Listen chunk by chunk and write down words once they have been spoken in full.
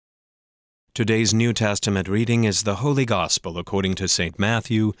Today's New Testament reading is the Holy Gospel according to St.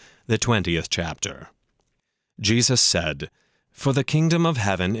 Matthew, the 20th chapter. Jesus said, "For the kingdom of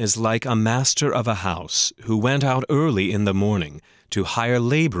heaven is like a master of a house who went out early in the morning to hire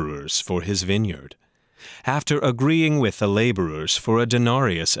laborers for his vineyard. After agreeing with the laborers for a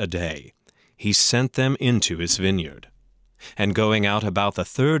denarius a day, he sent them into his vineyard. And going out about the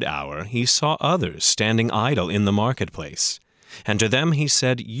third hour, he saw others standing idle in the marketplace. And to them he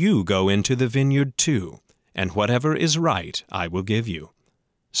said, 'You go into the vineyard too, and whatever is right I will give you.'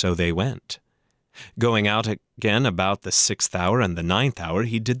 So they went. Going out again about the 6th hour and the 9th hour,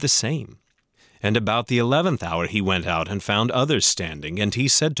 he did the same. And about the 11th hour he went out and found others standing, and he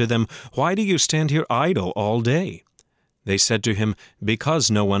said to them, 'Why do you stand here idle all day?' They said to him, 'Because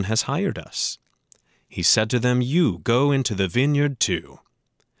no one has hired us.' He said to them, 'You go into the vineyard too.'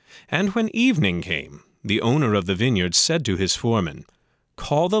 And when evening came, the owner of the vineyard said to his foreman,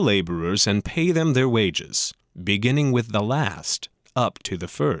 'Call the laborers and pay them their wages, beginning with the last up to the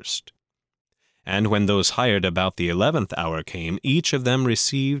first.' And when those hired about the 11th hour came, each of them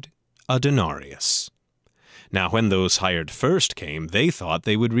received a denarius. Now when those hired first came, they thought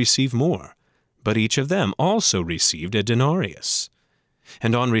they would receive more, but each of them also received a denarius.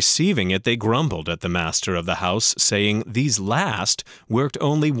 And on receiving it, they grumbled at the master of the house, saying, 'These last worked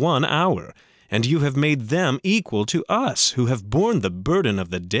only 1 hour, and you have made them equal to us, who have borne the burden of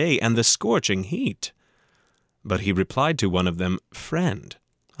the day and the scorching heat.' But he replied to one of them, 'Friend,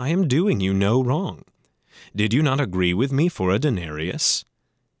 I am doing you no wrong. Did you not agree with me for a denarius?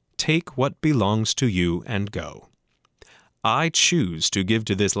 Take what belongs to you and go. I choose to give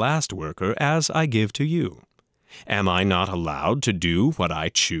to this last worker as I give to you. Am I not allowed to do what I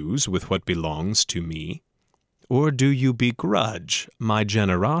choose with what belongs to me? Or do you begrudge my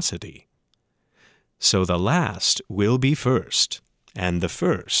generosity? So the last will be first, and the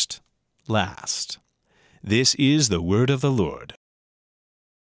first last." This is the word of the Lord.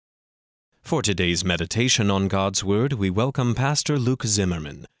 For today's meditation on God's Word, we welcome Pastor Luke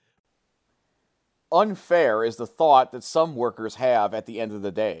Zimmerman. Unfair is the thought that some workers have at the end of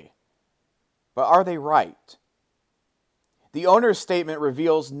the day. But are they right? The owner's statement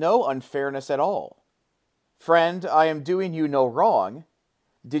reveals no unfairness at all. "Friend, I am doing you no wrong.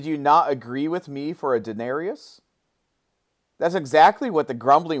 Did you not agree with me for a denarius?" That's exactly what the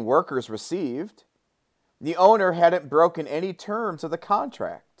grumbling workers received. The owner hadn't broken any terms of the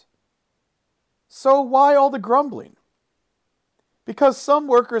contract. So why all the grumbling? Because some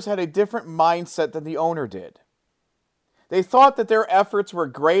workers had a different mindset than the owner did. They thought that their efforts were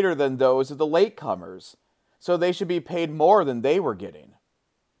greater than those of the latecomers, so they should be paid more than they were getting.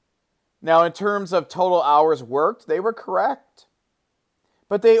 Now, in terms of total hours worked, they were correct.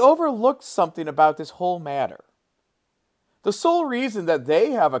 But they overlooked something about this whole matter. The sole reason that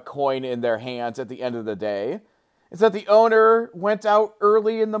they have a coin in their hands at the end of the day is that the owner went out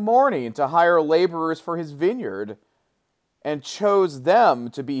early in the morning to hire laborers for his vineyard and chose them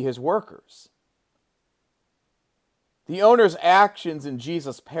to be his workers. The owner's actions in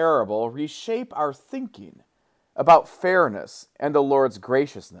Jesus' parable reshape our thinking about fairness and the Lord's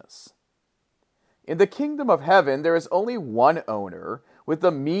graciousness. In the kingdom of heaven, there is only one owner with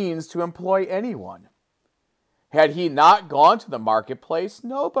the means to employ anyone. Had he not gone to the marketplace,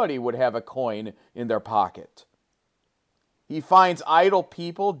 nobody would have a coin in their pocket. He finds idle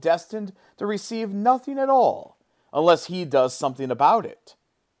people destined to receive nothing at all unless he does something about it.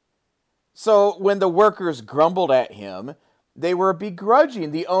 So when the workers grumbled at him, they were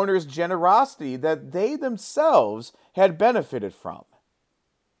begrudging the owner's generosity that they themselves had benefited from.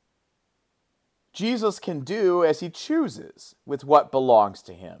 Jesus can do as he chooses with what belongs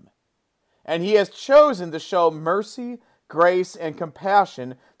to him, and he has chosen to show mercy, grace, and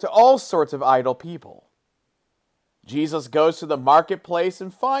compassion to all sorts of idle people. Jesus goes to the marketplace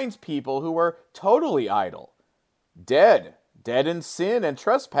and finds people who are totally idle, dead in sin and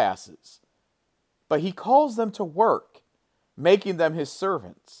trespasses. But he calls them to work, making them his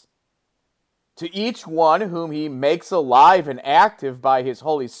servants. To each one whom he makes alive and active by his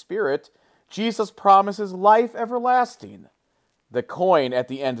Holy Spirit, Jesus promises life everlasting, the coin at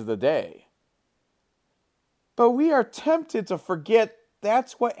the end of the day. But we are tempted to forget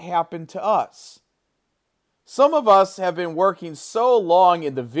that's what happened to us. Some of us have been working so long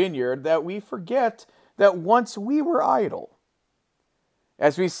in the vineyard that we forget that once we were idle.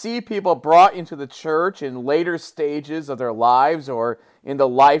 As we see people brought into the church in later stages of their lives or in the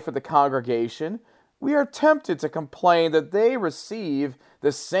life of the congregation, we are tempted to complain that they receive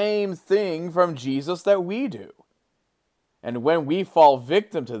the same thing from Jesus that we do. And when we fall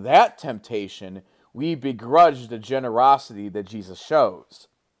victim to that temptation, we begrudge the generosity that Jesus shows.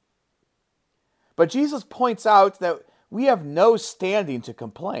 But Jesus points out that we have no standing to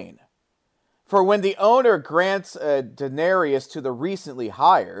complain. For when the owner grants a denarius to the recently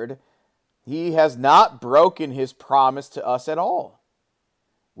hired, he has not broken his promise to us at all.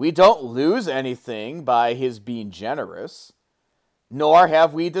 We don't lose anything by his being generous, nor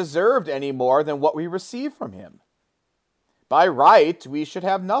have we deserved any more than what we receive from him. By right, we should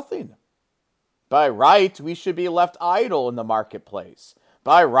have nothing. By right, we should be left idle in the marketplace.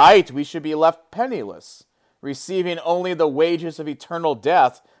 By right, we should be left penniless, receiving only the wages of eternal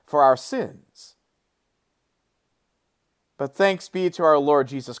death for our sins. But thanks be to our Lord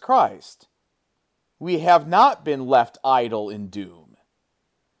Jesus Christ, we have not been left idle in doom.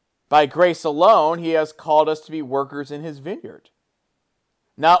 By grace alone, he has called us to be workers in his vineyard.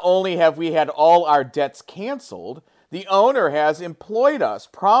 Not only have we had all our debts canceled, the owner has employed us,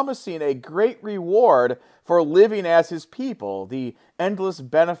 promising a great reward for living as his people, the endless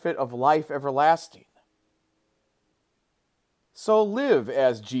benefit of life everlasting. So live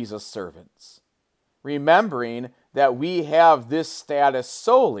as Jesus' servants, remembering that we have this status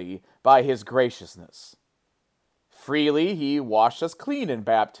solely by his graciousness. Freely he washed us clean in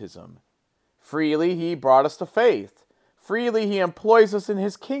baptism. Freely he brought us to faith. Freely he employs us in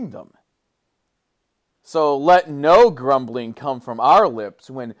his kingdom. So let no grumbling come from our lips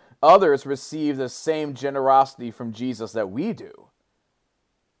when others receive the same generosity from Jesus that we do.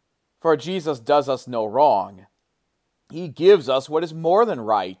 For Jesus does us no wrong. He gives us what is more than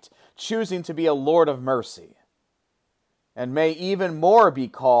right, choosing to be a Lord of mercy. And may even more be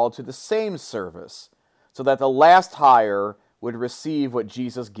called to the same service, so that the last hire would receive what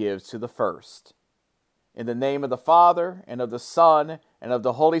Jesus gives to the first. In the name of the Father, and of the Son, and of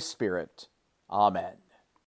the Holy Spirit. Amen.